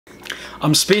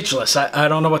I'm speechless. I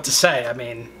don't know what to say. I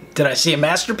mean, did I see a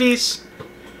masterpiece?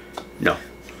 No.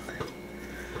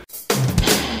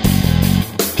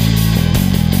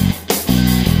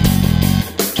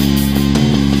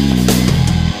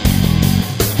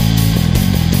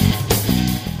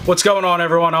 What's going on,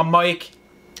 everyone? I'm Mike.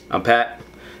 I'm Pat.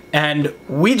 And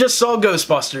we just saw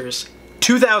Ghostbusters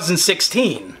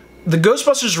 2016. The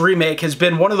Ghostbusters remake has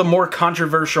been one of the more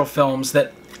controversial films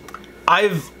that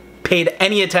I've paid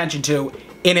any attention to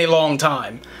in a long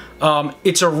time.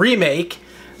 It's a remake.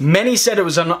 Many said it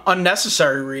was an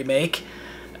unnecessary remake.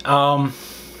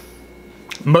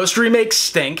 Most remakes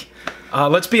stink.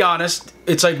 Let's be honest,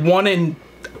 it's like one in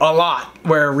a lot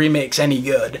where a remake's any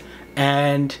good.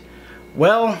 And,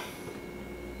 well,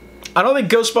 I don't think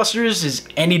Ghostbusters is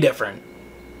any different.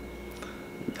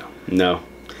 No.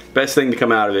 Best thing to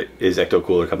come out of it is Ecto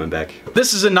Cooler coming back.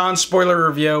 This is a non-spoiler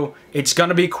review. It's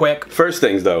gonna be quick. First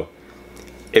things though,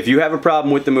 if you have a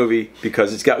problem with the movie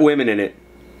because it's got women in it,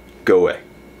 go away.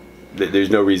 There's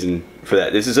no reason for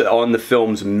that. This is on the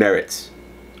film's merits.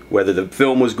 Whether the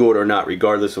film was good or not,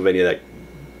 regardless of any of that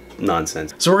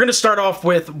nonsense. So we're gonna start off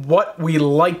with what we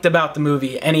liked about the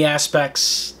movie. Any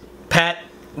aspects. Pat,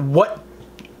 what,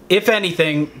 if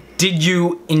anything, did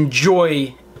you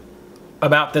enjoy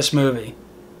about this movie?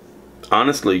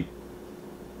 Honestly,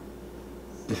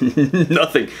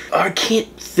 nothing. I can't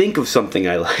think of something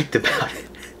I liked about it.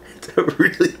 It's a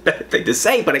really bad thing to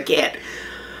say, but I can't.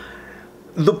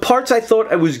 The parts I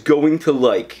thought I was going to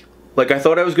like I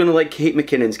thought I was going to like Kate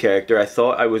McKinnon's character. I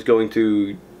thought I was going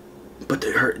to,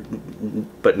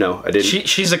 but no, I didn't.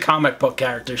 She's a comic book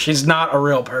character. She's not a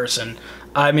real person.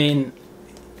 I mean,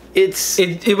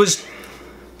 it was.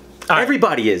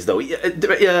 Everybody is though.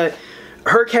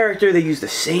 Her character, they use the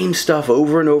same stuff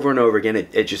over and over and over again.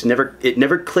 It just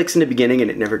never clicks in the beginning,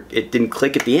 and it didn't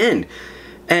click at the end.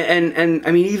 And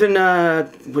I mean, even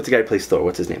what's the guy who plays Thor?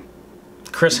 What's his name?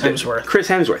 Chris Hemsworth. Chris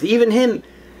Hemsworth. Even him.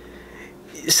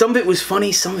 Some of it was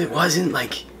funny, some of it wasn't.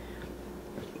 Like,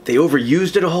 they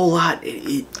overused it a whole lot.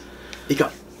 It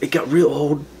got real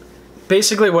old.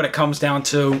 Basically, what it comes down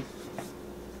to,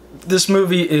 this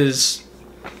movie it's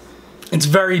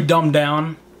very dumbed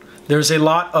down. There's a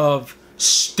lot of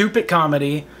stupid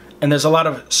comedy, and there's a lot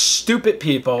of stupid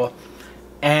people,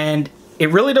 and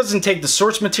it really doesn't take the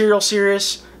source material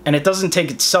serious, and it doesn't take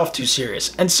itself too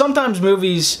serious. And sometimes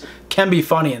movies can be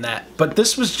funny in that, but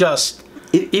this was just,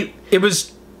 it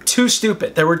was too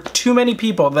stupid. There were too many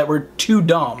people that were too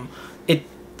dumb.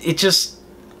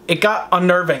 It got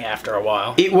unnerving after a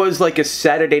while. It was like a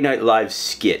Saturday Night Live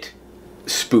skit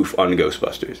spoof on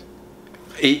Ghostbusters.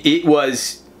 It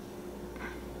was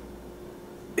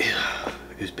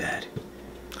bad.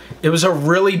 It was a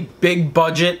really big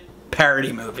budget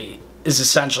parody movie, is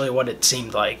essentially what it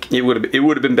seemed like. It would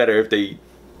have been better if they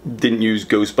didn't use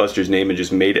Ghostbusters' name and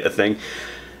just made it a thing.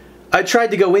 I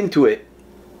tried to go into it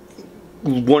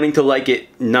wanting to like it,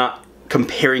 not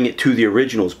comparing it to the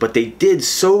originals, but they did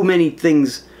so many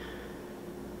things.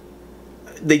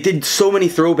 They did so many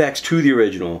throwbacks to the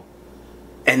original,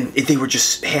 and they were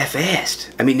just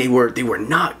half-assed. I mean, they were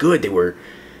not good.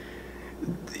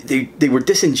 They were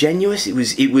disingenuous. It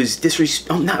was I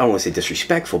don't want to say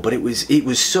disrespectful, but it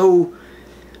was so,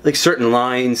 like, certain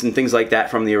lines and things like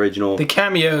that from the original. The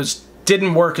cameos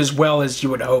didn't work as well as you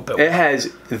would hope it would. It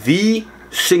has the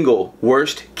single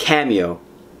worst cameo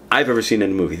I've ever seen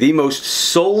in a movie. The most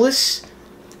soulless,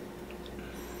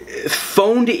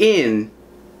 phoned in,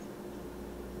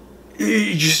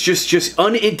 just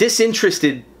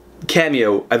disinterested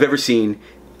cameo I've ever seen,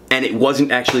 and it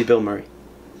wasn't actually Bill Murray.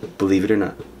 Believe it or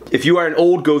not. If you are an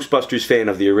old Ghostbusters fan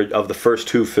of the first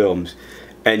two films,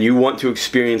 and you want to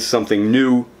experience something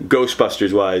new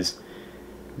Ghostbusters-wise,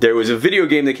 there was a video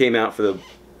game that came out for the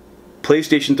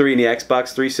PlayStation 3 and the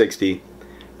Xbox 360,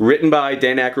 written by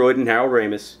Dan Aykroyd and Harold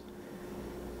Ramis,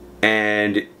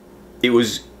 and it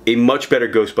was a much better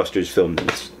Ghostbusters film than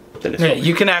this. Yeah,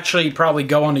 you can actually probably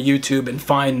go onto YouTube and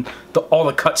find all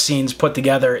the cutscenes put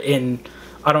together in,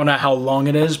 I don't know how long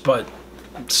it is, but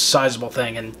it's a sizable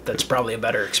thing, and that's probably a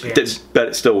better experience. But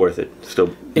it's still worth it.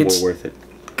 Still more worth it.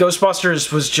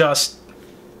 Ghostbusters was just,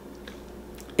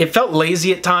 it felt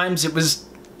lazy at times. It was,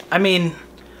 I mean,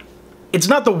 it's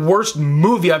not the worst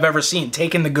movie I've ever seen,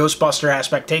 taking the Ghostbuster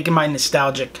aspect, taking my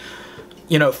nostalgic,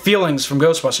 feelings from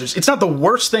Ghostbusters. It's not the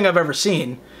worst thing I've ever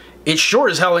seen. It sure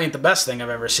as hell ain't the best thing I've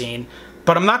ever seen.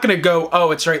 But I'm not going to go,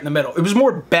 oh, it's right in the middle. It was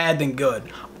more bad than good.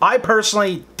 I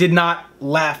personally did not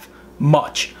laugh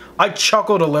much. I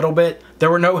chuckled a little bit.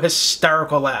 There were no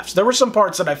hysterical laughs. There were some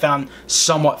parts that I found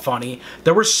somewhat funny.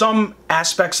 There were some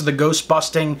aspects of the ghost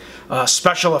busting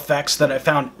special effects that I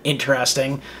found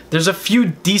interesting. There's a few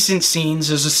decent scenes.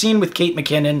 There's a scene with Kate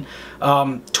McKinnon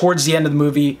towards the end of the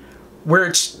movie where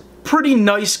it's pretty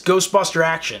nice Ghostbuster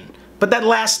action, but that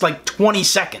lasts like 20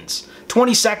 seconds.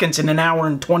 20 seconds in an hour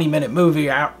and 20 minute movie,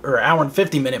 or hour and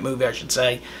 50 minute movie, I should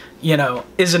say, you know,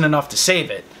 isn't enough to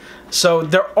save it. So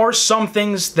there are some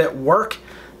things that work.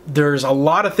 There's a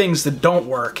lot of things that don't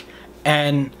work.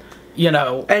 And, you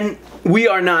know... And we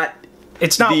are not,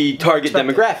 it's not the target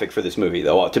demographic for this movie,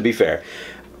 though, to be fair.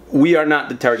 We are not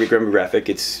the target demographic.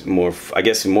 It's more, I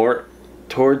guess, more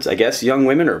towards, young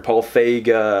women, or Paul Feig,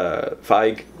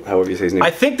 however you say his name.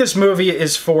 I think this movie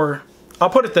is for... I'll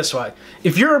put it this way.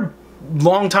 If you're a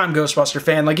longtime Ghostbuster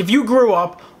fan, like if you grew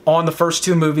up on the first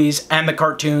two movies and the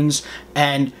cartoons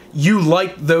and you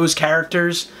liked those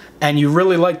characters and you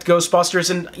really liked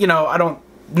Ghostbusters, and you know,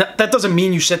 that doesn't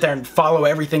mean you sit there and follow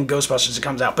everything Ghostbusters that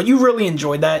comes out, but you really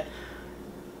enjoyed that,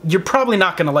 you're probably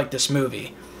not going to like this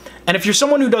movie. And if you're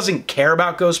someone who doesn't care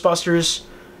about Ghostbusters,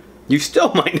 you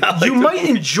still might not like you might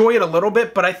enjoy it a little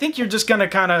bit, but I think you're just going to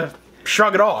kind of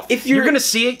shrug it off. If you're going to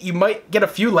see it, you might get a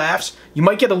few laughs. You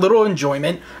might get a little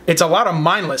enjoyment. It's a lot of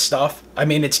mindless stuff. I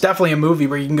mean, it's definitely a movie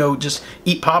where you can go just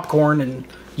eat popcorn and,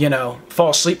 you know,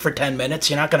 fall asleep for 10 minutes.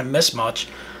 You're not going to miss much.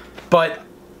 But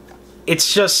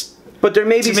it's just... But there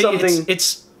may be something...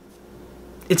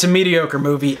 It's a mediocre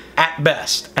movie at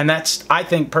best. And that's, I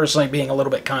think, personally being a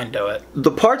little bit kind to it.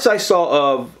 The parts I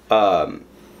saw of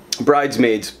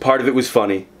Bridesmaids, part of it was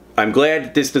funny. I'm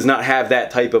glad this does not have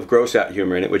that type of gross-out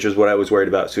humor in it, which is what I was worried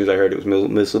about as soon as I heard it was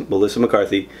Melissa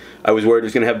McCarthy. I was worried it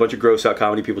was going to have a bunch of gross-out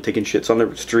comedy, people taking shits on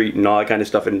the street and all that kind of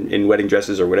stuff in wedding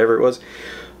dresses or whatever it was.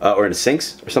 Or in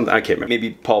sinks or something. I can't remember.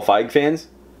 Maybe Paul Feig fans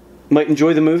might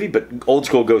enjoy the movie, but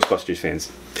old-school Ghostbusters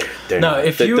fans, they're no, not.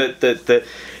 If you...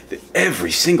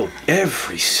 Every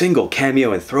single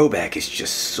cameo and throwback is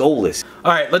just soulless.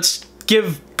 All right, let's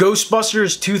give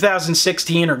Ghostbusters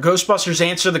 2016 or Ghostbusters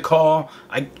Answer the Call.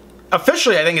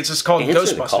 Officially, I think it's just called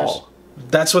Ghostbusters.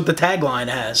 That's what the tagline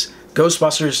has.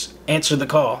 Ghostbusters Answer the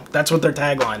Call. That's what their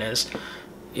tagline is.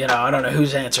 You know, I don't know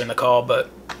who's answering the call, but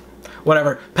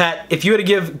whatever. Pat, if you had to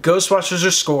give Ghostbusters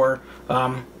a score,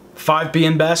 5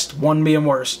 being best, 1 being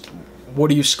worst, what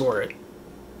do you score it?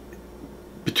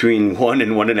 Between 1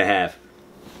 and 1.5.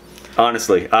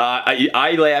 Honestly,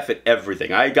 I laugh at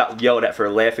everything. I got yelled at for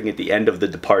laughing at the end of The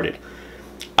Departed.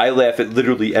 I laugh at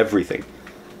literally everything.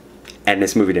 And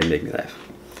this movie didn't make me laugh.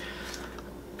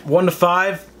 1 to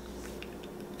 5,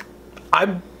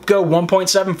 I'd go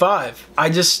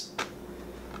 1.75.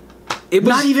 It was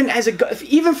not even as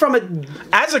even from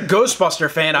as a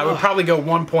Ghostbuster fan, I would probably go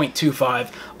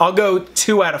 1.25. I'll go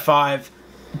 2 out of 5,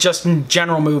 just in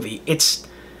general movie.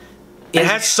 It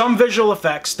has some visual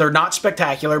effects. They're not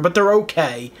spectacular, but they're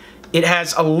okay. It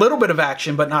has a little bit of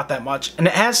action, but not that much. And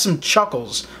it has some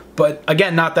chuckles, but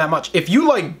again, not that much. If you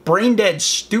like brain-dead,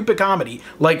 stupid comedy,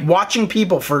 like watching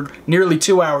people for nearly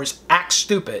 2 hours act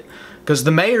stupid, because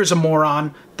the mayor's a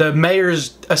moron, the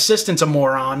mayor's assistant's a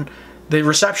moron, the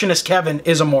receptionist, Kevin,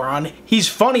 is a moron. He's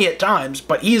funny at times,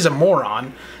 but he's a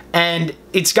moron. And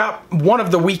it's got one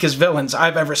of the weakest villains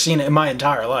I've ever seen in my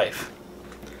entire life.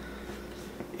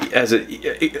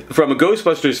 From a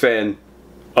Ghostbusters fan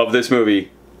of this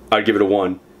movie, I'd give it a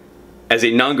 1. As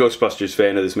a non-Ghostbusters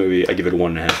fan of this movie, I give it a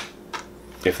 1.5.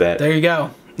 If that. There you go.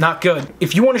 Not good.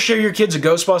 If you want to show your kids a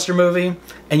Ghostbuster movie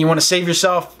and you want to save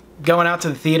yourself going out to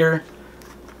the theater,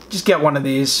 just get one of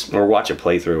these. Or watch a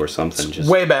playthrough or something.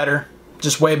 Way better.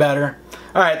 Just way better.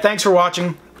 All right, thanks for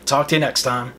watching. Talk to you next time.